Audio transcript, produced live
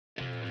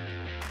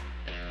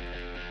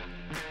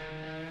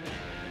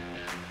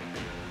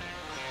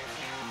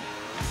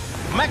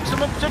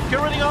maximum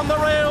security on the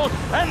rail,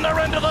 and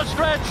they're into the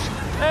stretch.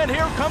 And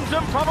here comes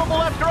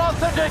Improbable after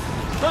Authentic.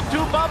 The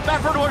two Bob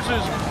Baffert horses.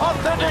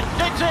 Authentic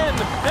digs in.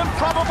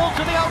 Improbable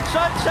to the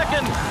outside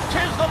second.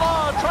 Tis the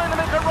Law trying to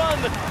make a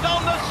run down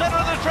the center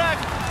of the track,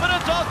 but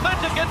it's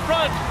Authentic in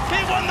front.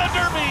 He won the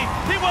Derby.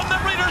 He won the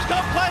Breeders'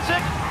 Cup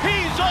Classic.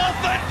 He's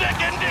Authentic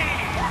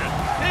indeed.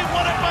 He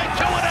won it by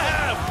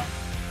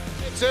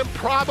 2.5. It's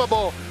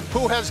Improbable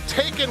who has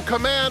taken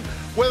command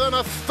with an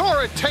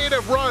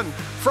authoritative run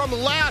from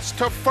last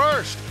to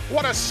first.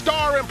 What a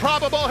star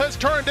Improbable has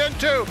turned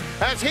into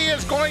as he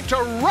is going to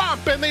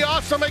romp in the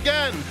awesome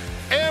again.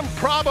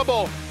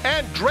 Improbable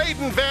and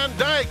Drayden Van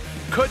Dyke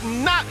could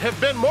not have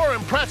been more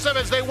impressive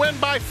as they win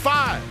by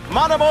 5.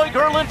 Monomoy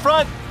Girl in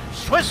front.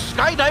 Swiss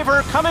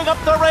Skydiver coming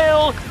up the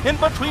rail. In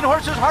between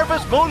horses,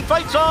 Harvest Moon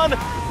fights on.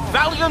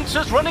 Valiance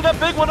is running a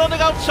big one on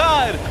the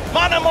outside.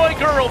 Monomoy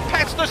Girl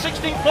past the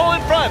 16th pole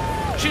in front.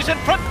 She's in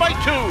front by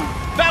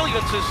 2.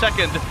 Valiance is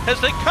second. As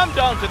they come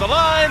down to the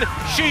line,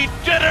 she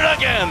did it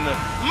again.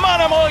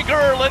 Monomoy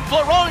Girl and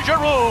Florent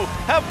Giroux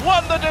have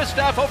won the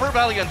distaff over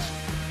Valiance.